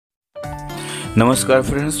Namaskar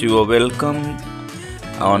friends, you are welcome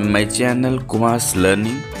on my channel Kumar's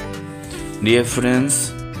Learning. Dear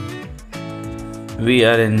friends, we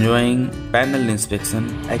are enjoying panel inspection,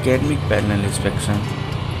 academic panel inspection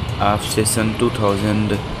of session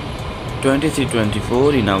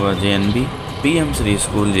 2023-24 in our Jnv PM Sri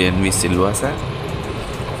School Jnv Silvassa.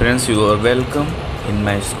 Friends, you are welcome in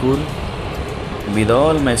my school with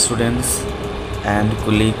all my students and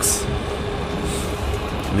colleagues.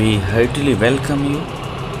 We heartily welcome you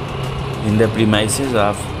in the premises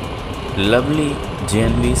of lovely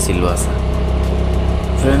Jnv Silvassa.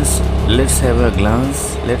 Friends, let's have a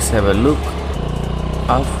glance, let's have a look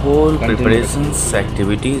of whole preparations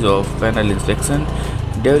activities of panel inspection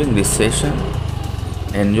during this session.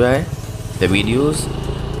 Enjoy the videos.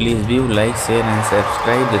 Please view, like, share and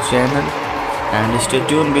subscribe the channel and stay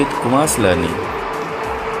tuned with Kumar's Learning.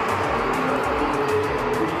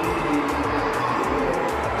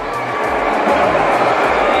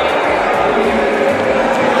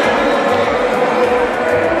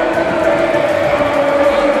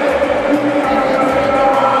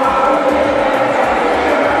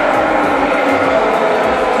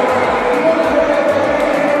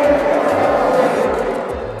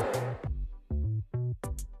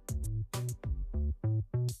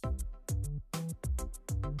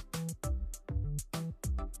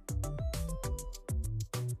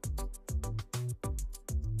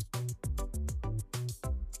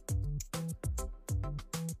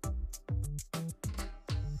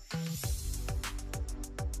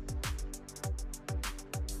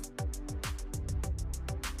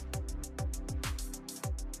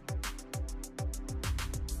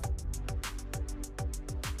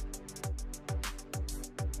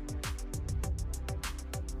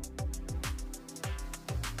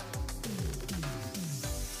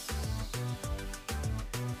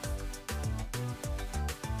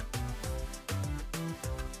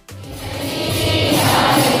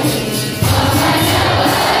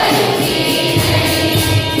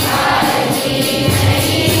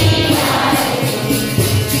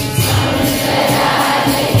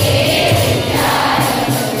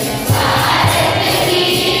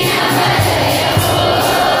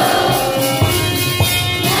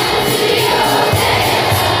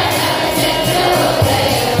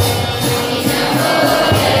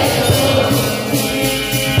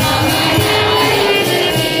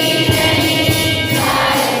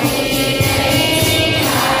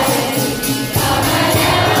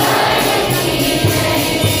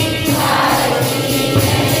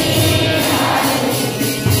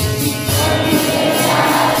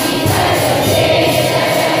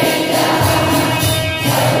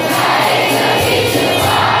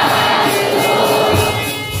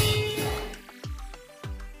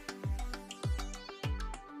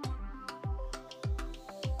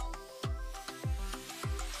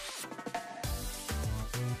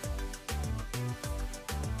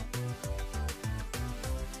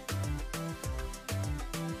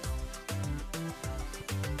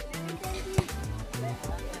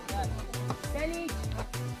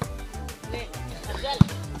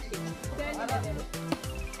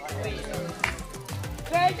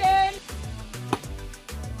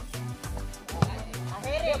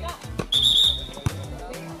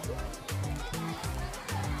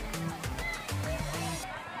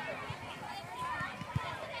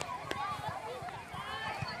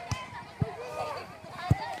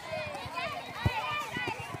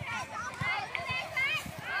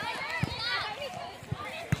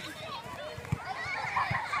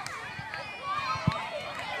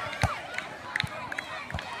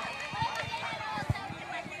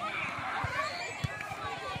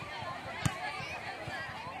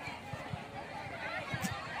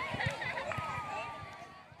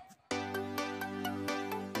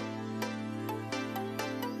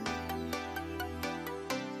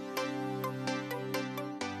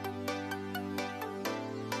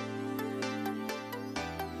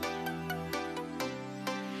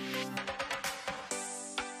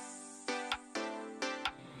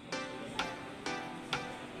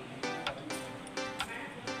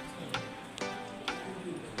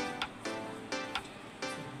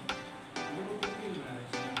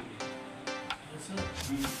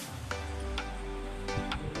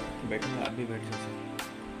 बैठो, आप भी बैठ जाओ।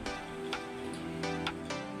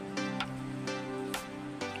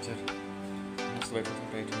 चल मस्त बैठो,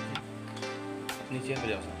 tight होके अपनी चेयर पे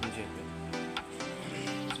जाओ, अपनी चेयर पे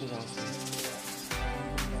सो जाओ।